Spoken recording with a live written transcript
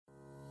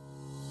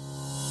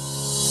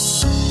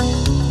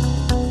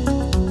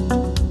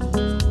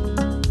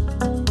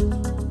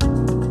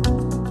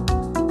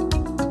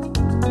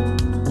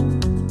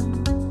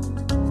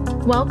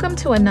Welcome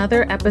to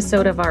another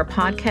episode of our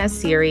podcast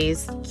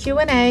series,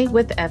 Q&A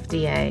with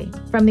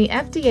FDA, from the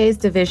FDA's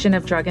Division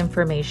of Drug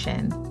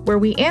Information, where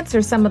we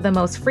answer some of the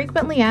most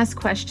frequently asked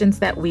questions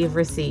that we've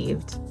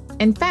received.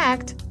 In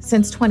fact,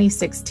 since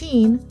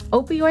 2016,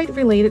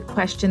 opioid-related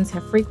questions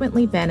have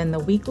frequently been in the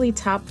weekly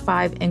top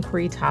 5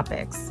 inquiry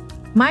topics.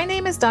 My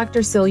name is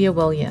Dr. Celia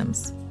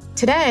Williams.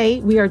 Today,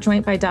 we are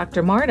joined by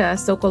Dr. Marta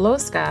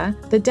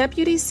Sokolowska, the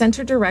Deputy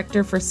Center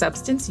Director for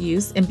Substance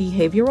Use and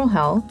Behavioral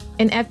Health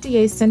and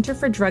FDA's Center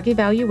for Drug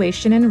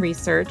Evaluation and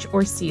Research,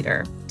 or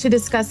CDER, to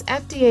discuss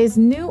FDA's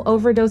new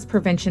overdose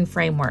prevention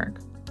framework.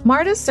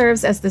 Marta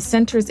serves as the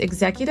center's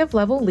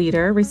executive-level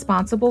leader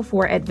responsible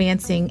for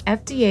advancing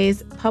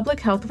FDA's public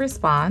health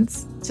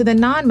response to the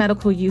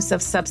non-medical use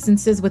of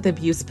substances with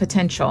abuse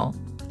potential.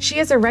 She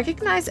is a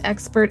recognized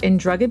expert in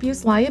drug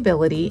abuse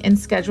liability and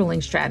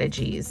scheduling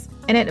strategies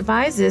and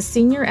advises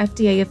senior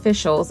FDA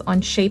officials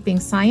on shaping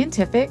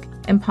scientific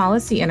and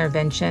policy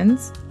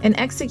interventions and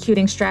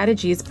executing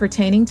strategies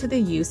pertaining to the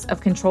use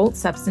of controlled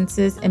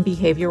substances in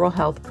behavioral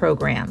health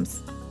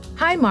programs.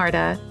 Hi,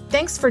 Marta.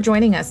 Thanks for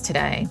joining us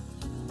today.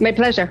 My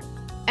pleasure.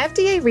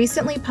 FDA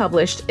recently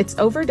published its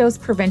overdose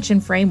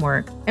prevention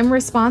framework in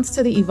response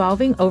to the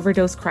evolving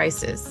overdose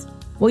crisis.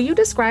 Will you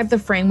describe the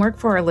framework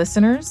for our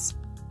listeners?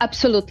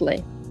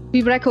 Absolutely.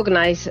 We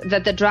recognize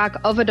that the drug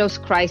overdose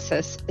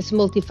crisis is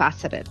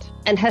multifaceted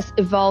and has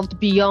evolved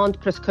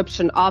beyond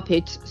prescription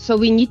opiates, so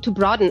we need to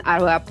broaden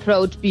our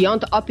approach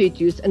beyond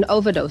opiate use and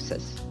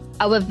overdoses.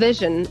 Our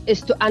vision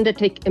is to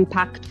undertake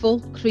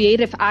impactful,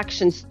 creative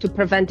actions to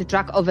prevent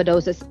drug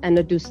overdoses and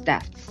reduce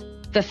deaths.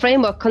 The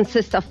framework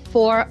consists of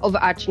 4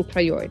 overarching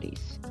priorities.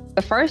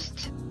 The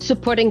first,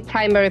 supporting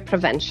primary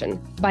prevention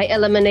by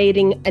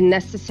eliminating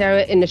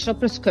unnecessary initial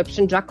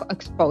prescription drug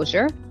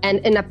exposure and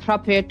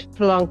inappropriate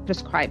prolonged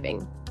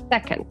prescribing.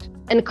 Second,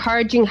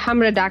 encouraging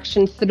harm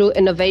reduction through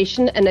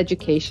innovation and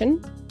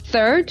education.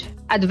 Third,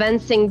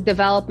 advancing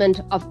development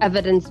of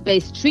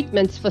evidence-based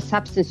treatments for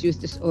substance use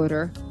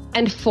disorder.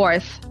 And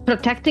fourth,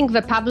 protecting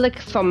the public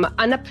from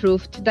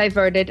unapproved,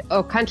 diverted,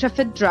 or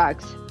counterfeit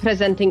drugs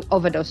presenting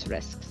overdose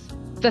risks.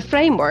 The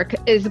framework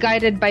is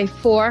guided by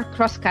 4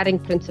 cross-cutting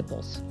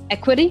principles: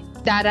 equity,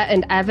 data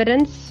and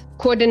evidence,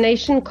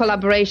 coordination,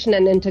 collaboration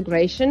and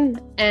integration,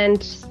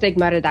 and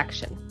stigma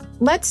reduction.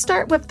 Let's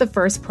start with the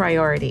first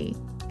priority.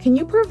 Can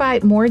you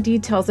provide more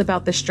details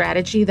about the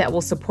strategy that will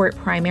support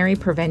primary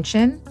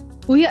prevention?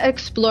 We are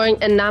exploring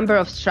a number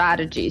of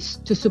strategies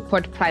to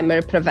support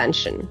primary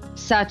prevention,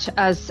 such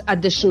as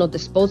additional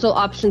disposal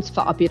options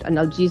for opioid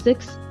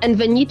analgesics and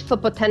the need for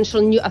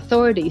potential new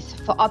authorities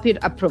for opioid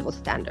approval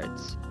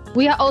standards.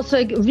 We are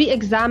also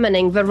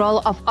re-examining the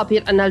role of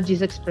opioid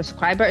analgesics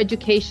prescriber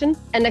education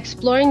and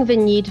exploring the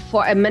need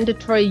for a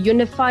mandatory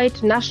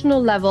unified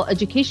national-level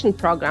education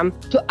program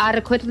to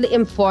adequately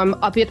inform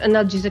opioid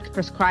analgesic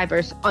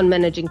prescribers on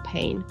managing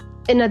pain.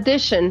 In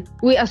addition,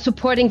 we are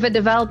supporting the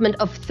development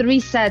of 3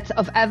 sets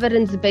of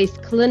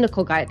evidence-based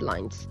clinical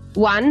guidelines.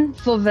 One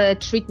for the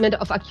treatment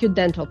of acute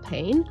dental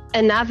pain,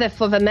 another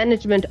for the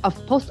management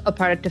of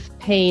post-operative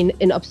pain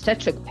in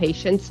obstetric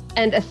patients,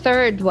 and a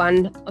third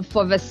one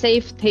for the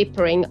safe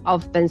tapering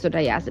of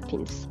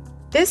benzodiazepines.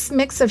 This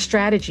mix of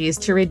strategies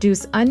to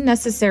reduce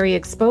unnecessary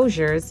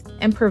exposures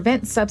and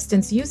prevent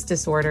substance use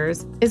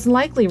disorders is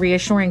likely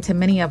reassuring to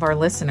many of our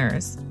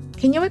listeners.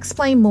 Can you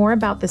explain more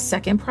about the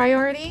second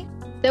priority?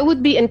 That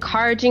would be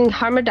encouraging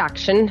harm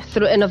reduction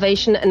through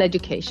innovation and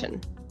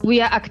education.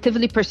 We are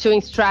actively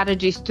pursuing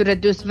strategies to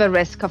reduce the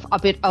risk of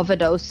opioid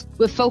overdose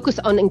with focus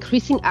on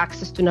increasing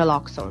access to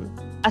naloxone.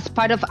 As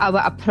part of our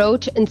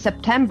approach, in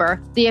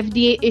September, the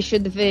FDA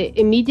issued the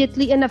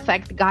immediately in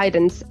effect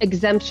guidance,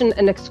 exemption,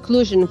 and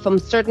exclusion from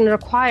certain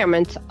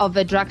requirements of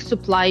the Drug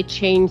Supply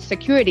Chain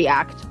Security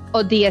Act,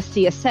 or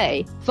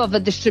DSCSA, for the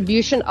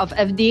distribution of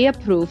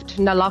FDA-approved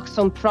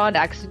naloxone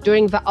products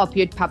during the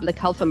opioid public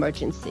health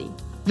emergency.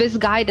 This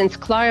guidance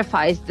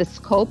clarifies the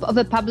scope of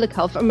a public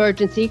health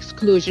emergency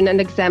exclusion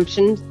and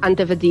exemption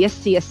under the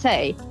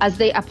DSCSA as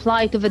they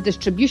apply to the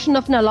distribution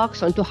of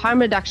naloxone to harm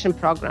reduction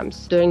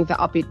programs during the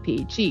opioid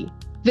PHE.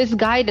 This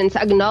guidance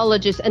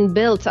acknowledges and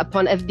builds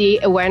upon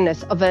FDA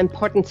awareness of the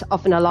importance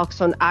of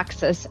naloxone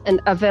access and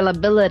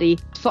availability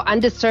for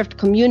underserved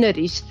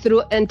communities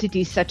through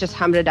entities such as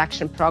harm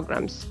reduction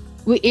programs.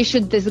 We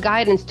issued this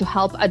guidance to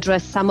help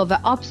address some of the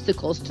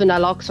obstacles to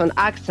naloxone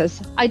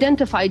access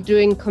identified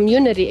during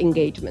community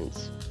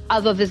engagements.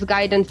 Although this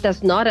guidance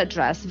does not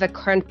address the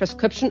current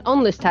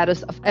prescription-only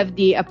status of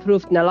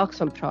FDA-approved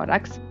naloxone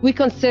products, we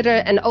consider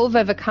an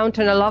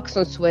over-the-counter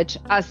naloxone switch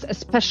as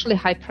especially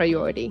high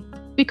priority.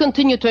 We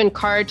continue to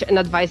encourage and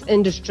advise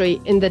industry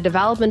in the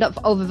development of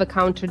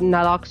over-the-counter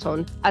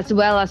naloxone, as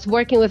well as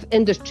working with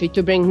industry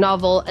to bring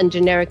novel and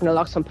generic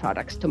naloxone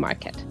products to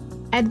market.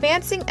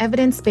 Advancing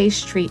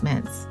evidence-based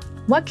treatments.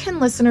 What can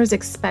listeners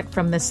expect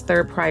from this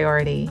third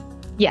priority?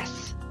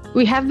 Yes,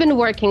 we have been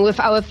working with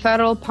our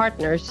federal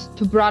partners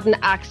to broaden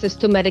access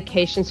to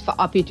medications for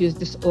opioid use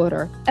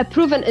disorder, a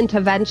proven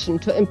intervention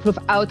to improve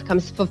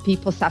outcomes for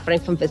people suffering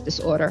from this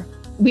disorder.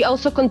 We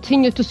also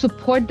continue to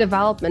support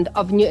development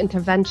of new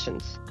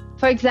interventions.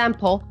 For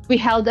example, we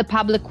held a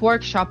public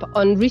workshop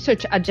on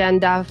research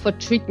agenda for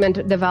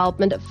treatment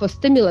development for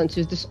stimulant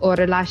use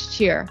disorder last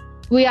year.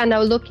 We are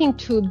now looking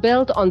to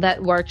build on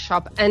that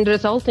workshop and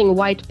resulting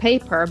white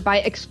paper by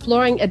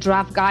exploring a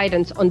draft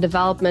guidance on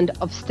development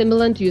of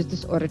stimulant use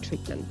disorder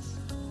treatments.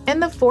 And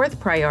the fourth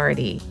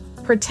priority,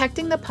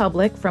 protecting the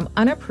public from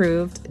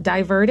unapproved,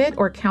 diverted,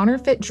 or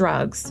counterfeit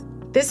drugs.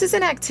 This is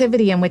an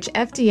activity in which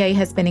FDA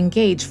has been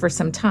engaged for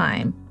some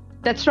time.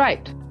 That's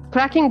right.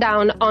 Cracking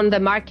down on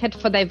the market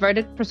for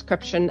diverted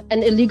prescription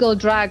and illegal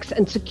drugs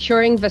and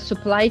securing the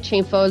supply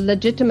chain for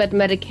legitimate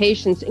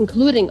medications,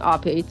 including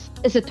opioids,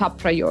 is a top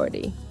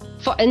priority.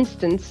 For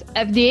instance,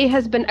 FDA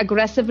has been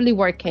aggressively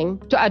working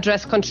to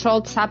address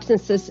controlled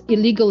substances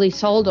illegally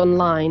sold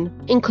online,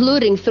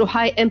 including through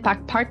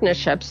high-impact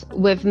partnerships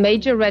with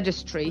major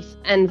registries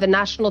and the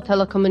National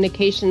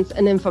Telecommunications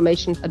and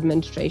Information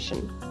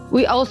Administration.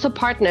 We also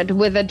partnered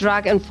with the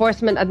Drug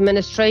Enforcement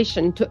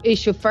Administration to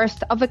issue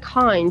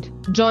first-of-a-kind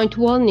joint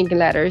warning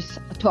letters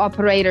to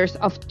operators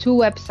of 2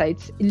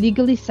 websites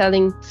illegally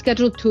selling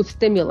Schedule II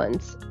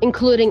stimulants,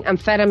 including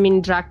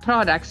amphetamine drug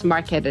products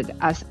marketed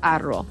as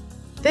Arro.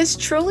 This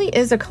truly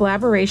is a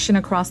collaboration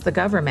across the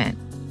government.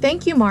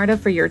 Thank you, Marta,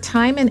 for your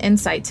time and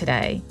insight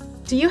today.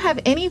 Do you have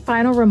any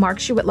final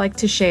remarks you would like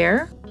to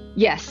share?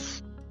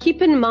 Yes.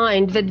 Keep in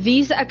mind that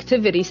these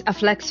activities are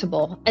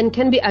flexible and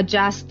can be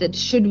adjusted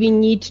should we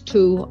need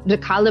to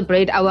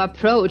recalibrate our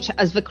approach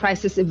as the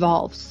crisis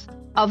evolves.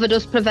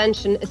 Overdose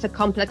prevention is a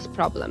complex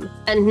problem,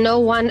 and no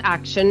one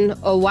action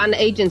or one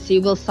agency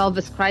will solve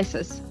this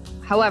crisis.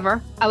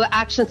 However, our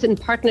actions in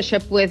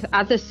partnership with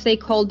other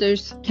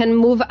stakeholders can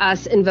move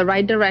us in the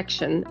right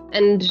direction,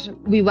 and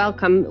we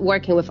welcome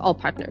working with all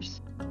partners.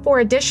 For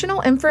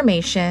additional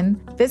information,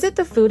 visit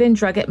the Food and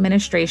Drug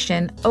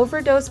Administration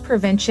Overdose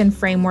Prevention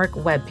Framework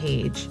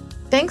webpage.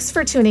 Thanks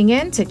for tuning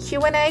in to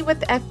Q&A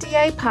with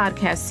FDA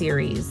podcast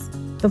series.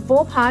 The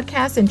full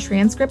podcast and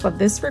transcript of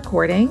this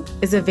recording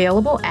is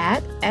available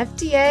at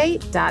fda.gov/QA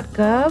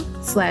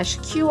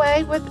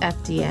with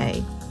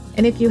FDA.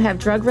 And if you have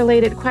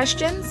drug-related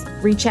questions,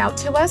 reach out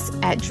to us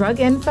at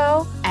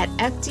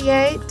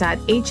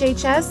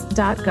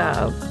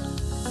druginfo@fda.hhs.gov.